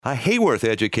A Hayworth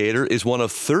educator is one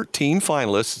of 13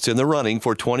 finalists in the running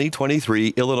for 2023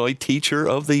 Illinois Teacher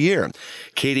of the Year.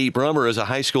 Katie Brummer is a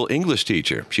high school English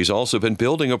teacher. She's also been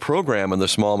building a program in the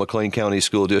small McLean County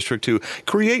School District to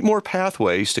create more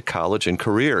pathways to college and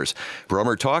careers.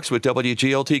 Brummer talks with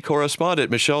WGLT correspondent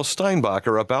Michelle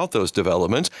Steinbacher about those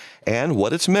developments and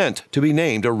what it's meant to be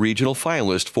named a regional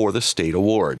finalist for the state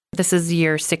award. This is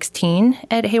year 16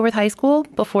 at Hayworth High School.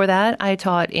 Before that, I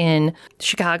taught in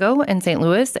Chicago and St.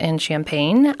 Louis and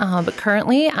Champaign. But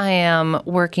currently, I am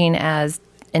working as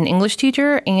an English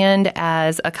teacher and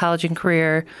as a college and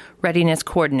career readiness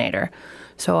coordinator.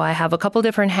 So I have a couple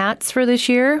different hats for this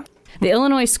year. The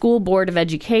Illinois School Board of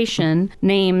Education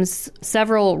names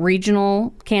several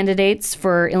regional candidates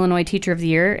for Illinois Teacher of the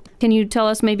Year. Can you tell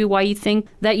us maybe why you think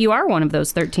that you are one of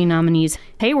those 13 nominees?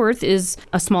 Hayworth is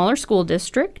a smaller school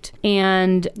district,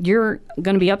 and you're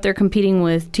going to be up there competing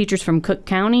with teachers from Cook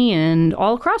County and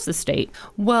all across the state.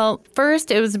 Well, first,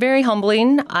 it was very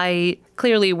humbling. I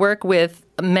clearly work with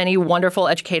many wonderful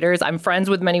educators. I'm friends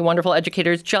with many wonderful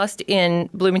educators just in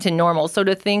Bloomington Normal. So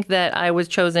to think that I was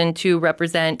chosen to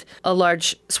represent a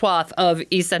large swath of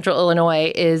East Central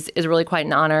Illinois is really quite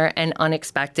an honor and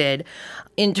unexpected.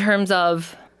 In terms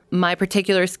of my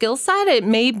particular skill set, it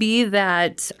may be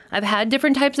that I've had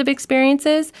different types of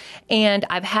experiences, and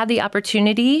I've had the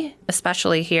opportunity,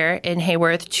 especially here in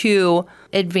Hayworth, to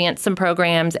advance some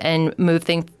programs and move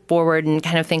things forward and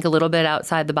kind of think a little bit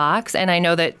outside the box. And I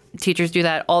know that teachers do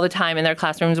that all the time in their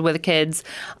classrooms with kids,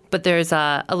 but there's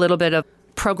a little bit of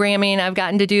programming I've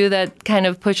gotten to do that kind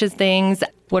of pushes things.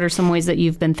 What are some ways that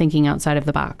you've been thinking outside of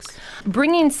the box?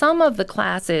 Bringing some of the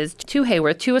classes to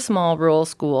Hayworth, to a small rural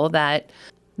school, that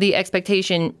the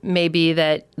expectation may be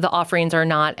that the offerings are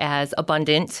not as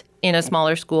abundant in a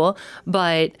smaller school,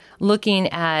 but looking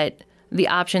at the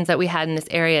options that we had in this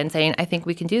area and saying, I think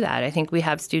we can do that. I think we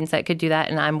have students that could do that,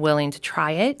 and I'm willing to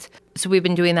try it. So we've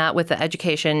been doing that with the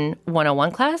Education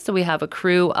 101 class. So we have a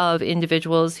crew of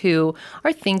individuals who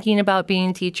are thinking about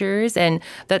being teachers, and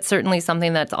that's certainly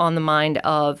something that's on the mind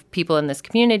of people in this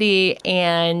community,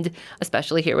 and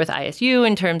especially here with ISU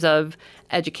in terms of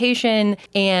education.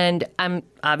 And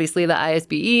obviously the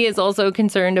ISBE is also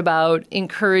concerned about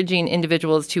encouraging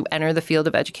individuals to enter the field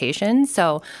of education.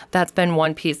 So that's been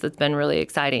one piece that's been really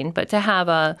exciting. But to have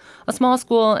a small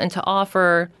school and to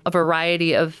offer a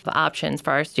variety of options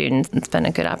for our students, it's been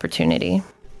a good opportunity.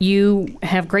 You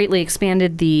have greatly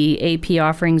expanded the AP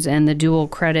offerings and the dual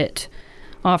credit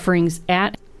offerings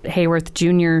at Hayworth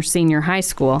Junior Senior High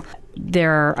School.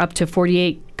 There are up to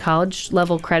 48 college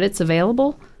level credits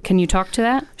available. Can you talk to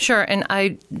that? Sure, and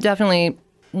I definitely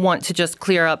want to just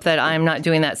clear up that I'm not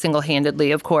doing that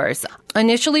single-handedly, of course.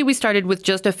 Initially, we started with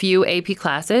just a few AP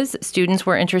classes. Students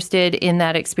were interested in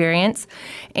that experience.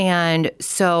 And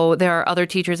so there are other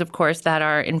teachers, of course, that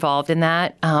are involved in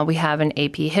that. We have an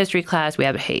AP history class. We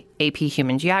have an AP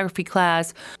human geography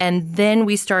class. And then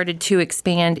we started to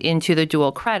expand into the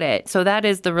dual credit. So that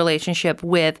is the relationship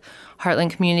with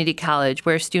Heartland Community College,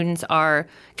 where students are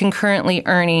concurrently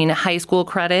earning high school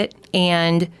credit,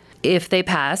 and if they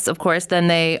pass, of course, then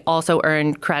they also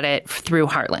earn credit through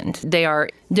Heartland. They are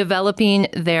developing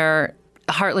their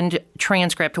Heartland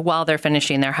transcript while they're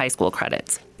finishing their high school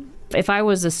credits. If I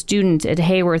was a student at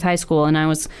Hayworth High School and I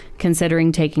was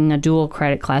considering taking a dual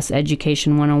credit class,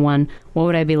 Education 101, what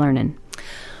would I be learning?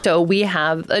 So we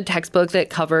have a textbook that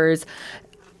covers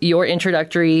your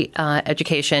introductory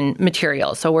education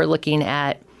material. So we're looking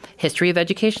at history of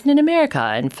education in America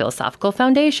and philosophical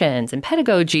foundations and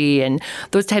pedagogy and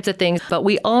those types of things. But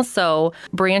we also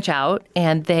branch out,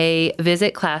 and they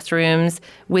visit classrooms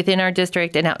within our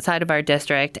district and outside of our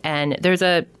district. And there's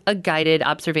a guided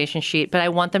observation sheet, but I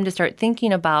want them to start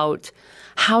thinking about,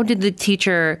 how did the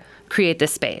teacher create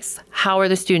this space? How are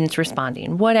the students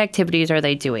responding? What activities are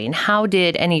they doing? How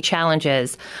did any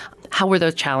challenges, how were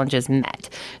those challenges met?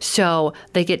 So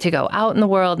they get to go out in the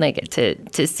world and they get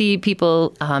to see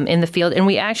people in the field. And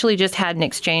we actually just had an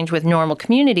exchange with Normal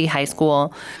Community High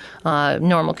School,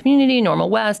 Normal Community, Normal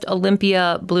West,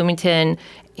 Olympia, Bloomington,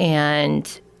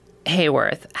 and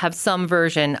Hayworth have some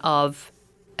version of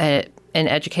an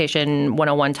Education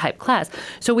 101 type class.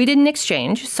 So we did an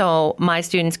exchange. So my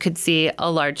students could see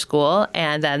a large school,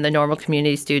 and then the Normal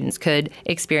Community students could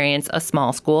experience a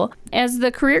small school. As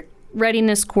the career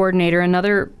readiness coordinator,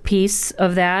 another piece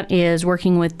of that is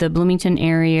working with the Bloomington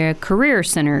Area Career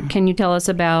Center. Can you tell us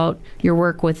about your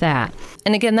work with that?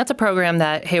 And again, that's a program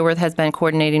that Hayworth has been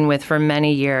coordinating with for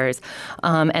many years.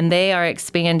 And they are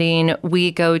expanding.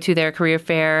 We go to their career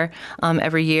fair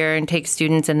every year and take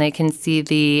students, and they can see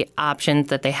the options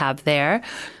that they have there.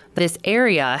 This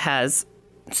area has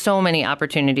so many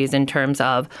opportunities in terms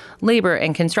of labor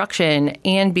and construction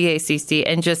and BACC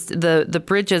and just the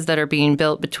bridges that are being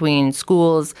built between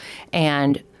schools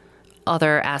and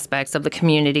other aspects of the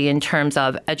community in terms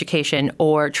of education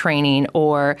or training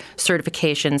or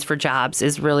certifications for jobs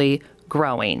is really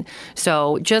growing.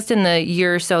 So just in the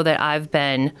year or so that I've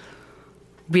been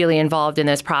really involved in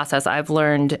this process, I've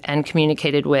learned and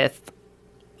communicated with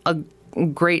a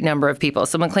great number of people.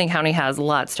 So McLean County has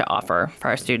lots to offer for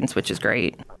our students, which is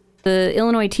great. The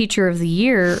Illinois Teacher of the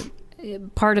Year,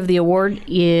 part of the award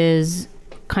is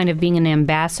kind of being an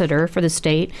ambassador for the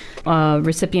state. A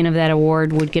recipient of that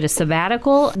award would get a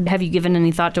sabbatical. Have you given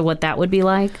any thought to what that would be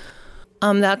like?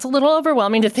 That's a little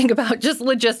overwhelming to think about just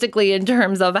logistically in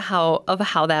terms of how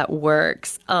that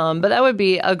works. But that would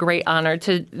be a great honor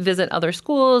to visit other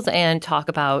schools and talk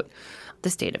about the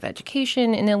state of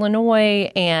education in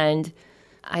Illinois. And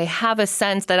I have a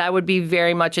sense that I would be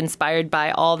very much inspired by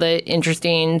all the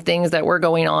interesting things that were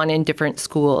going on in different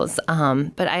schools.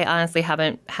 But I honestly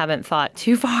haven't thought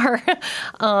too far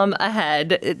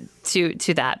ahead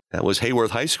to that. That was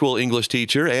Hayworth High School English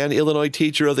teacher and Illinois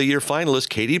Teacher of the Year finalist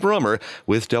Katie Brummer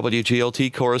with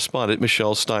WGLT correspondent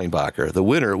Michelle Steinbacher. The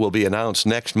winner will be announced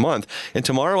next month. And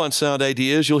tomorrow on Sound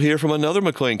Ideas, you'll hear from another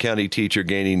McLean County teacher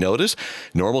gaining notice,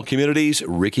 Normal Community's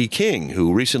Ricky King,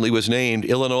 who recently was named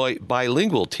Illinois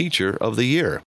Bilingual Teacher of the Year.